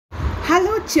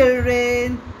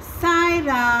children, Sai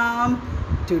Ram.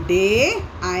 Today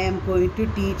I am going to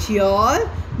teach you all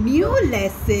new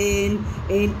lesson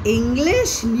in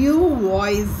English new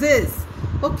voices.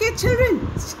 Okay children,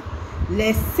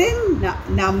 lesson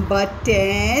number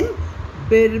 10,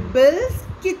 Birbal's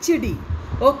Khichdi.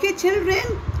 Okay children,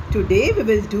 today we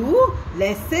will do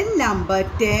lesson number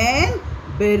 10,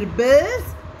 Birbal's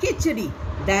Khichdi.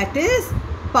 That is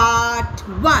part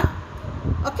 1.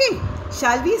 Okay,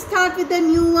 shall we start with the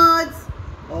new words?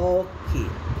 Okay,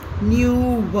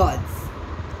 new words.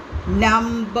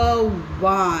 Number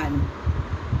 1,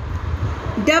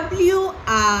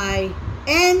 W-I-N-T-E-R,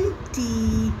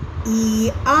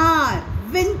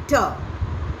 winter.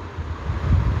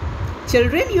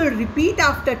 Children, you will repeat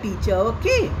after teacher,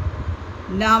 okay?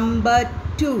 Number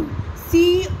 2,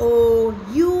 C-O-U-R-T,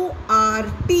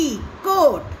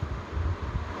 coat.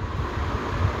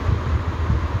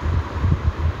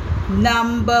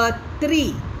 Number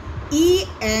 3,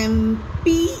 E-M-P-E-R-O-R,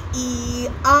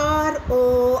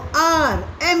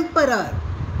 emperor.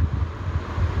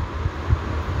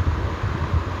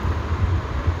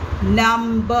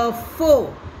 Number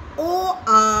 4,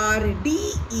 O-R-D-E-R-E-D,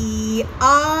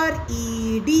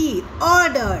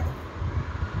 ordered.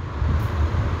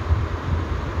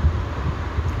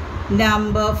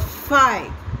 Number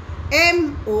 5,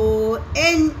 M-O-N-E-Y,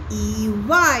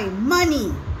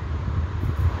 money.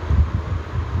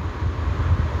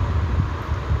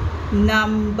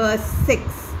 Number 6,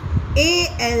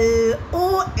 A-L-O-N-G,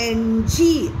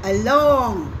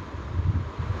 along.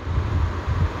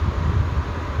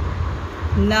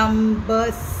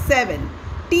 Number 7,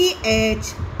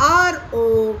 T-H-R-O-U-G-H,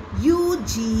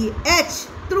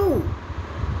 through.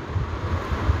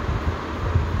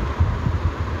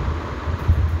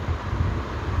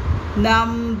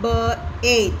 Number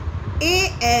 8,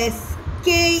 A-S-K-E-D,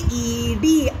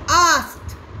 asked.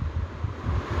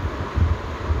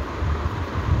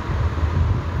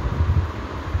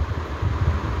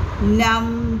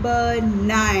 Number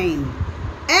 9,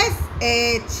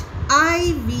 S-H-I-V-E-R-I-N-G,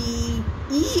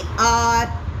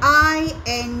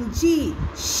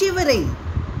 shivering.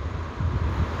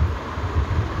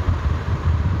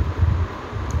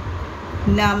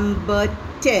 Number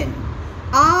 10,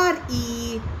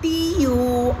 R-E-T-U-R-N-E-D,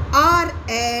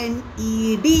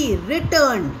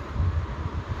 returned.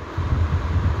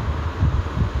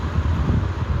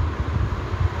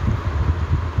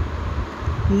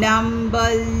 Number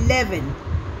 11,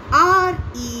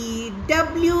 R-E-W-A-R-D,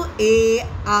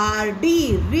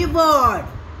 reward.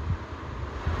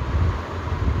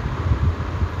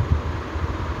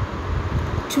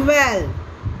 Twelve,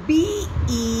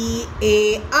 B-E-A-R,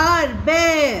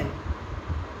 bear.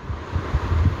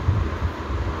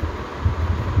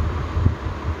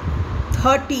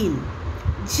 13,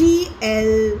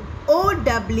 G-L-O-W-I-N-G,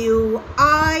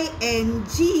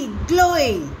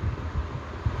 glowing.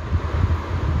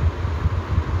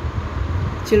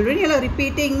 Children, you are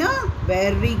repeating, no?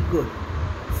 Very good.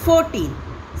 14,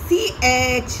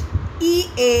 C-H-E-A-T-I-N-G,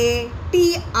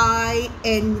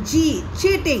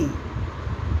 cheating.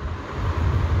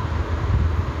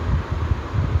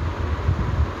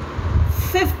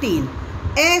 15,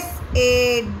 S-A-D-L-Y,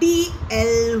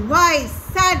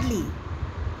 sadly.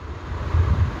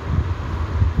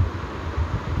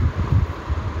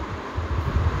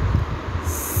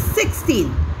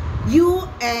 16,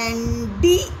 U-N-D-E-R-S-T-A-N-D,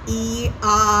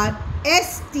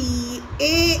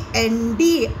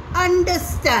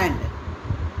 understand.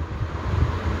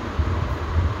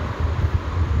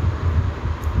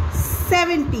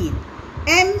 17,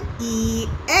 M-E-S-S-E-N-G-E-R,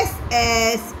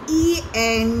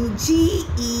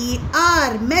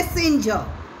 messenger.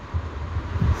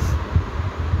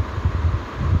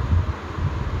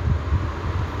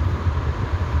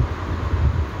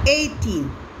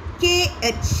 18,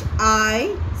 K-H-I-C-H-D-I,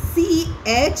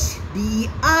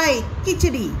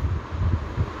 khichdi.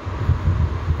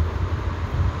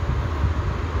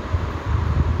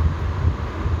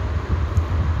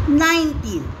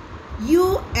 19,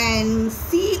 U-N-C-O-O-K-E-D,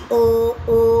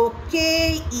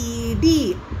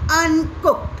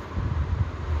 uncooked.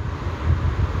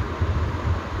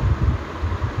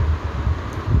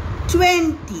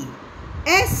 20,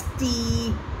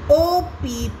 S-T-O-P-P-E-D,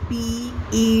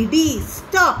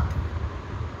 stopped.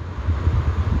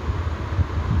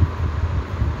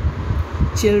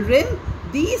 Children,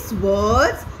 these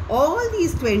words, all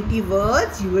these 20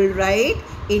 words you will write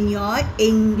in your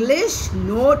English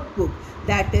notebook.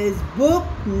 That is book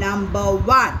number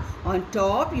 1. On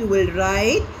top you will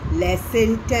write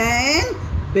lesson 10,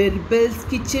 Birbal's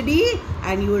Khichdi,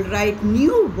 and you will write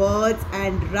new words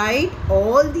and write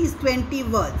all these 20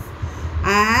 words.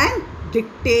 And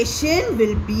dictation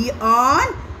will be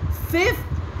on 5th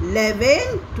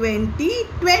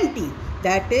 11/2020.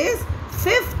 That is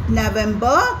 5th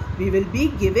November. We will be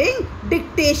giving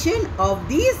dictation of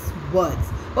these words.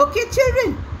 Okay,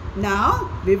 children. Now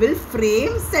we will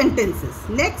frame sentences.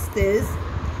 Next is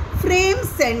frame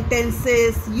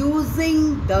sentences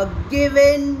using the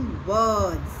given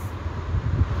words.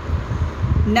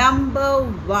 Number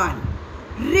 1.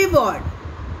 Reward.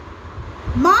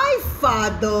 My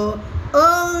father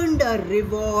earned a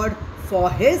reward for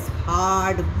his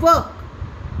hard work.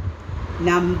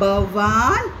 Number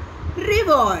 1.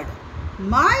 Reward.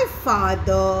 My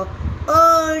father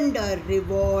earned a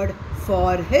reward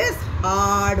for his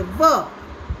hard work.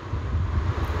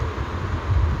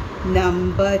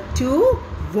 Number 2.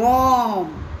 Warm.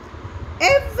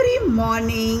 Every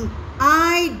morning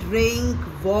I drink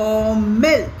warm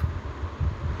milk.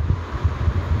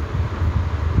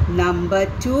 Number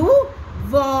 2.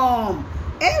 Warm.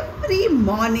 Every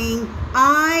morning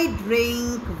I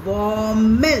drink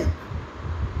warm milk.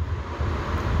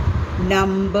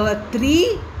 Number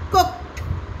 3. Cooked.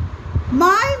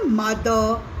 My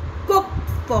mother cooked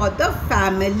for the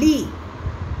family.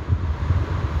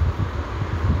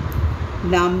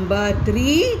 Number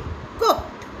 3.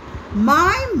 Cooked.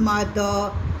 My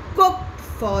mother cooked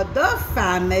for the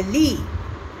family.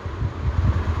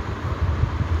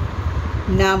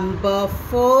 Number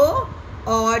 4.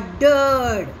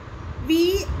 Ordered.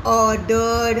 We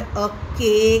ordered a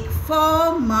cake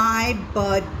for my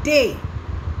birthday.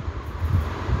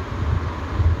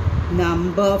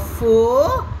 Number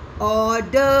 4.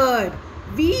 Ordered.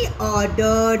 We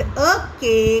ordered a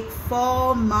cake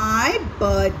for my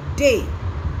birthday.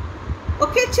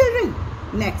 Okay, children.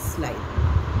 Next slide.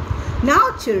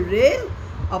 Now, children,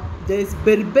 this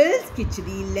Birbal's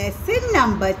Khichdi lesson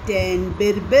number 10.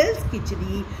 Birbal's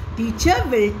Khichdi. Teacher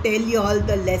will tell you all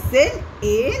the lesson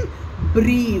in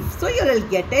brief. So, you will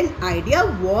get an idea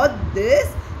what this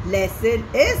lesson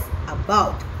is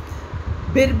about.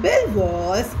 Birbal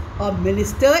was a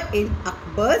minister in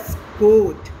Akbar's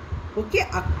court. Okay,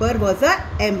 Akbar was an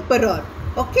emperor.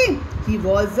 Okay, he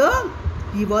was a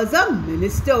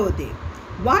minister over there.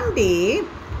 One day,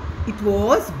 it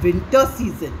was winter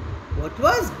season. What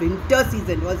was winter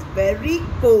season? It was very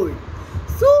cold.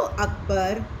 So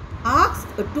Akbar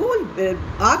told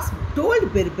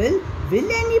Birbal,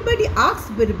 will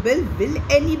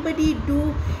anybody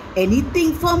do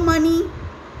anything for money?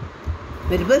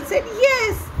 Birbal said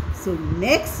yes. So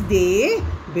next day,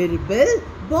 Birbal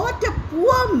bought a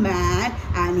poor man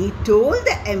and he told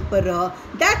the emperor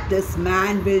that this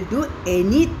man will do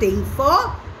anything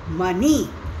for money.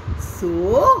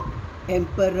 So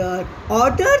emperor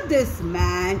ordered this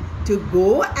man to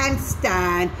go and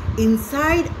stand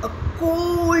inside a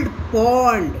cold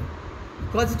pond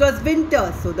because it was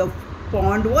winter, so the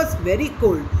pond was very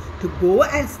cold. To go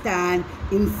and stand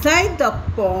inside the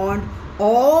pond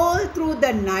all through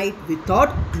the night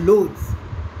without clothes.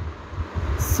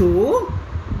 So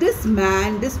this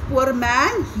poor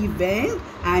man, he went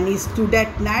and he stood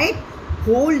at night,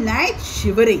 whole night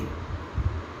shivering.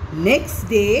 Next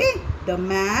day, the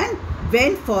man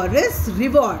went for his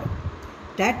reward.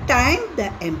 That time,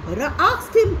 the emperor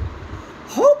asked him,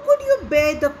 how could you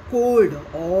bear the cold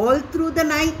all through the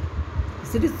night? He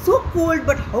said, it's so cold,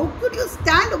 but how could you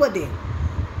stand over there?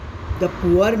 The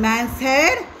poor man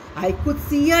said, I could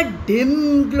see a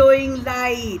dim glowing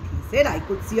light. He said, I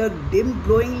could see a dim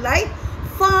glowing light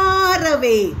far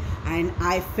away, and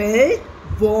I felt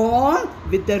warm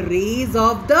with the rays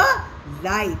of the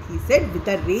light. He said, with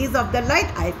the rays of the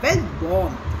light, I felt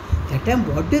warm. That time,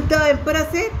 what did the emperor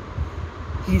say?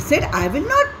 He said, I will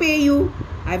not pay you.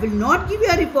 I will not give you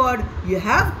a reward. You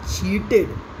have cheated.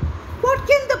 What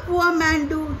can the poor man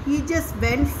do? He just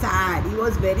went sad. He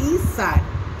was very sad.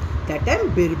 That time,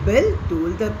 Birbal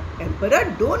told the emperor,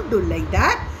 don't do like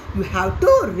that. You have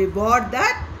to reward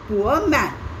that poor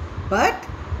man. But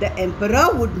the emperor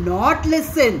would not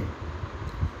listen.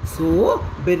 So,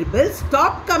 Birbal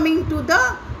stopped coming to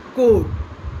the court.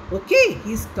 Okay,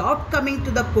 he stopped coming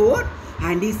to the court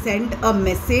and he sent a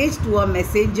message to a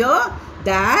messenger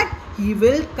that he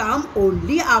will come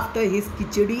only after his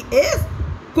khichdi is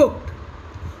cooked.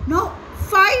 Now,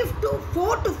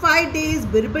 4 to 5 days,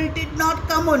 Birbal did not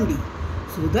come only.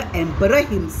 So, the emperor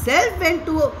himself went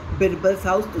to Birbal's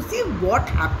house to see what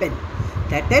happened.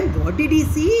 That time, what did he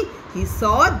see? He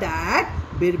saw that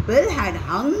Birbal had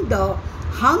hung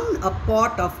a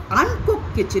pot of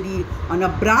uncooked khichdi on a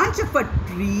branch of a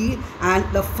tree and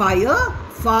the fire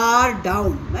far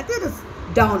down. That is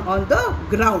down on the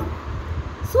ground.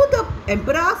 So the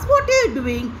emperor asked, what are you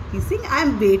doing? He is saying, I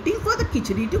am waiting for the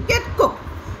khichdi to get cooked.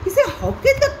 He said, how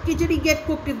can the khichdi get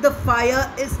cooked if the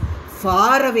fire is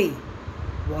far away?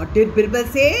 What did Birbal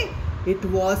say? It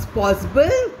was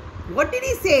possible. What did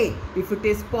he say? If it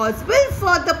is possible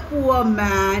for the poor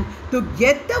man to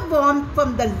get the warmth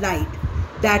from the light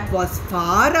that was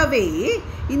far away,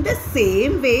 in the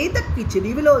same way the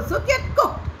khichdi will also get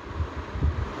cooked.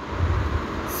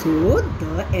 So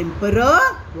the emperor,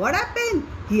 what happened?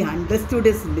 He understood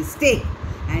his mistake,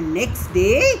 and next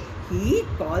day he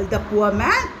called the poor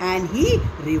man and he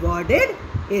rewarded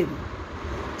him.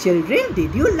 Children,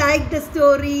 did you like the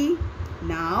story?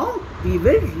 Now we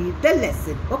will read the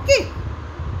lesson. Okay.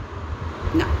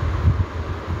 Now,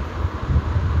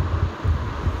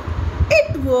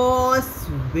 it was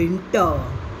winter.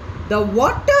 The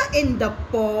water in the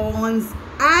ponds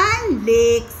and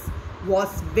lakes was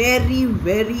very,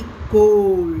 very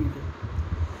cold.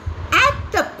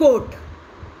 At the court,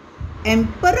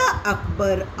 Emperor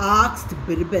Akbar asked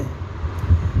Birbal,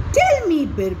 "Tell me,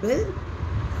 Birbal,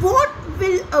 what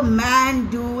will a man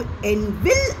do, and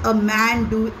will a man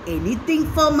do anything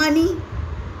for money?"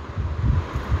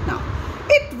 Now,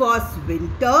 it was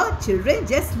winter. Children,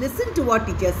 just listen to what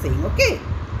teacher is saying, okay?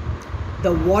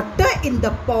 The water in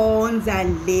the ponds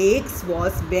and lakes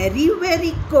was very,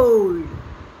 very cold.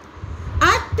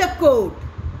 At the court,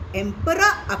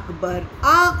 Emperor Akbar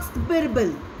asked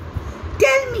Birbal,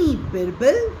 "Tell me,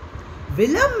 Birbal,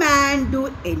 will a man do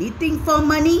anything for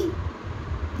money?"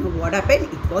 Now what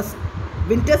happened? It was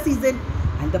winter season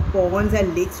and the ponds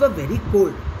and lakes were very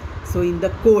cold. So in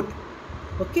the court,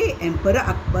 okay, Emperor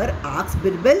Akbar asked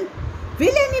Birbal,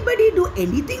 "Will anybody do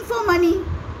anything for money?"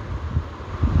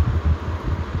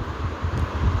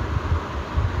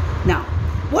 Now,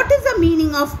 what is the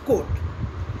meaning of court?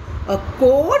 A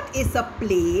court is a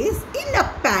place in a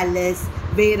palace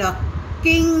where a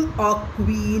king or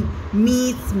queen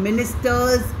meets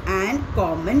ministers and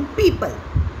common people.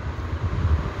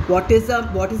 What is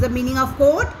the meaning of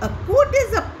court? A court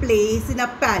is a place in a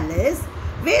palace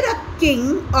where a king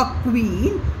or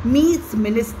queen meets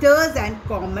ministers and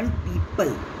common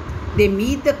people. They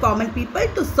meet the common people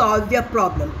to solve their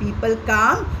problem. People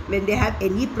come when they have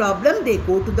any problem, they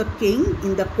go to the king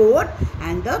in the court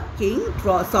and the king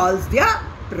solves their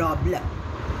problem.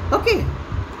 Okay,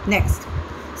 next.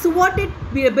 So what did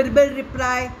Birbal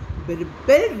reply?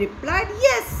 Birbal replied,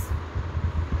 "Yes."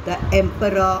 The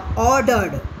emperor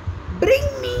ordered, "Bring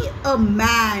me a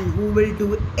man who will do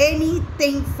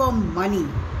anything for money."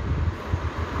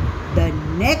 The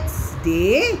next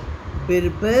day,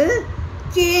 Birbal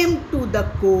came to the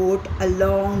court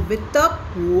along with a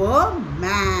poor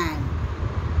man.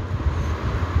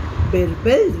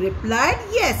 Birbal replied,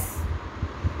 "Yes."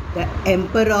 The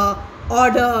emperor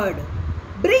ordered,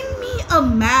 "Bring me a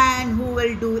man who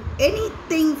will do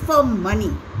anything for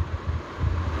money."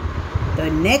 The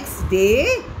next day,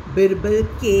 Birbal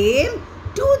came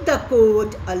to the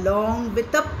court along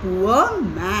with a poor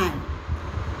man.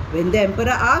 When the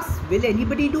emperor asked, "Will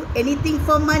anybody do anything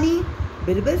for money?"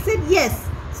 Birbal said, "Yes."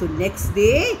 So next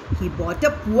day, he bought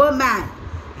a poor man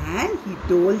and he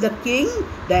told the king,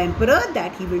 the emperor,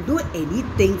 that he will do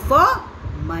anything for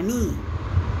money.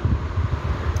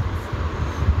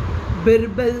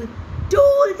 Birbal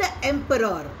told the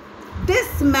emperor, "This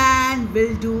man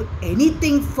will do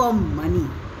anything for money."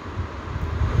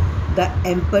 The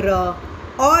emperor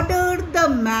ordered the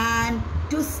man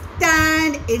to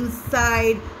stand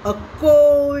inside a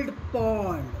cold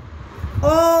pond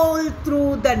all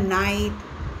through the night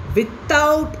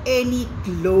without any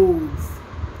clothes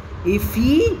if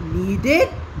he needed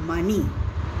money.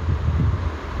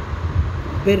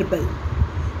 Birbal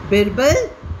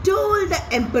told the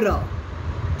emperor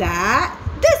that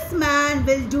this man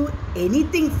will do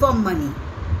anything for money.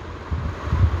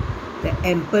 The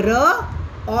emperor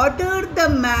ordered the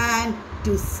man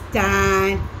to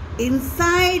stand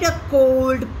inside a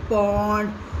cold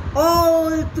pond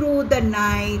all through the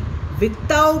night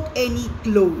without any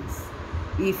clothes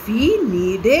if he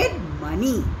needed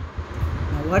money.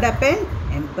 Now what happened?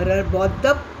 Emperor bought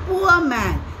the poor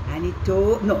man and he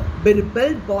told, no,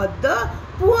 Birbal bought the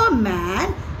poor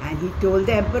man and he told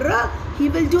the emperor he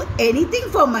will do anything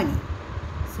for money.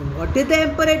 So what did the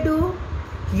emperor do?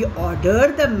 He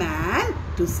ordered the man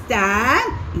to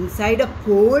stand inside a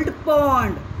cold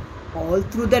pond all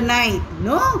through the night,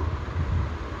 no,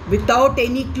 without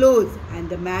any clothes, and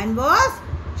the man was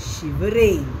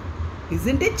shivering.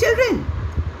 Isn't it, children?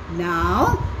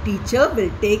 Now teacher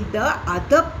will take the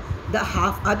other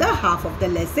half of the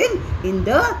lesson in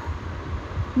the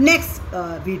next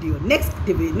video,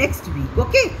 next week.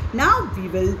 Okay, now we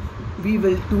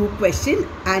will do question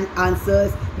and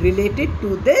answers related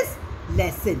to this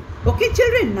lesson. Okay,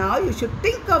 children, now you should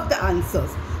think of the answers.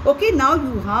 Okay, now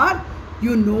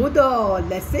you know the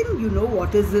lesson, you know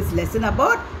what is this lesson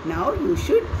about. Now you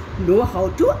should know how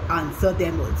to answer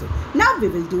them also. Now we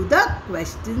will do the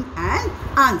question and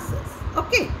answers.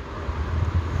 Okay.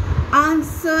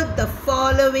 Answer the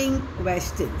following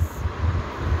questions.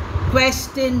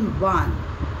 Question 1.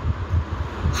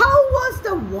 How was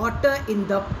the water in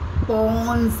the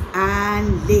ponds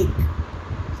and lake?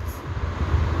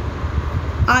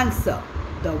 Answer.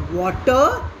 The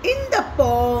water in the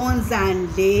ponds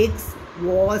and lakes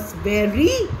was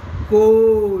very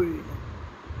cold.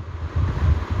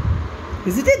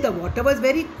 Isn't it? The water was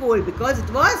very cold because it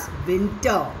was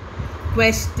winter.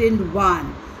 Question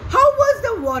 1. How was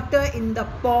the water in the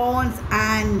ponds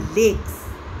and lakes?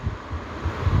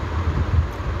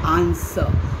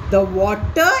 Answer. The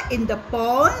water in the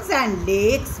ponds and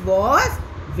lakes was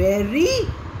very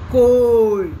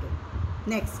cold.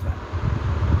 Next one.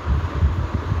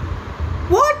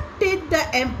 What did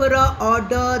the emperor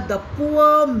order the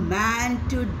poor man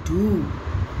to do?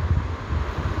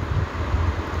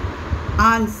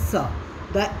 Answer.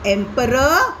 The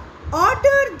emperor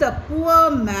ordered the poor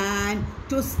man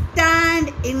to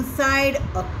stand inside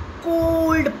a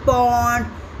cold pond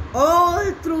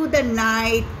all through the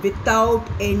night without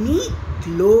any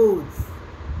clothes.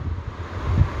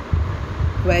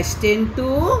 Question 2.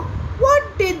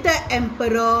 What did the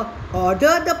emperor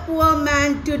order the poor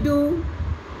man to do?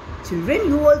 Children,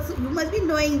 you must be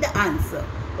knowing the answer.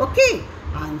 Okay.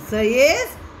 Answer is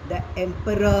the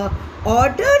emperor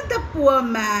ordered the poor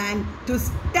man to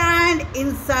stand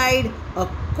inside a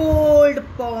cold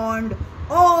pond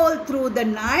all through the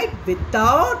night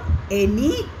without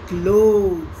any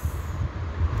clothes.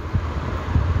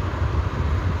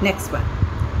 Next one.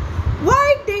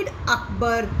 Why did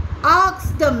Akbar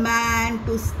ask the man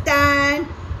to stand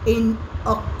in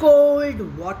a cold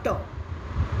water?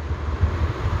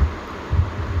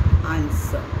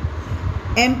 Answer.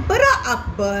 Emperor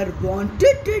Akbar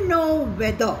wanted to know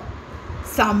whether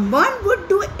someone would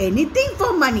do anything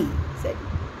for money. Said,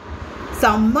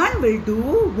 someone would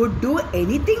do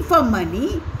anything for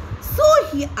money. So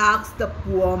he asked the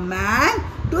poor man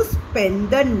to spend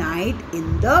the night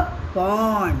in the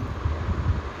pond.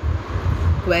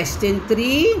 Question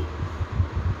 3.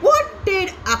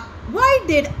 Why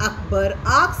did Akbar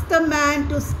ask the man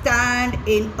to stand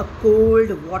in a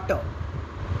cold water?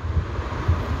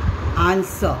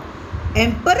 Answer.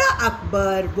 Emperor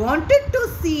Akbar wanted to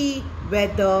see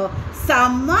whether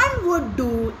someone would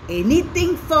do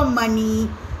anything for money.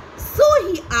 So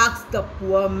he asked the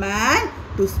poor man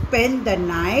to spend the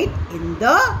night in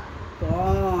the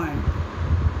pond.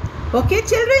 Okay,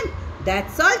 children?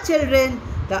 That's all, children.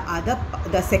 The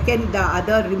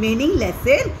other remaining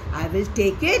lesson, I will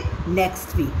take it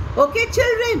next week. Okay,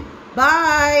 children?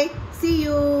 Bye. See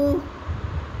you.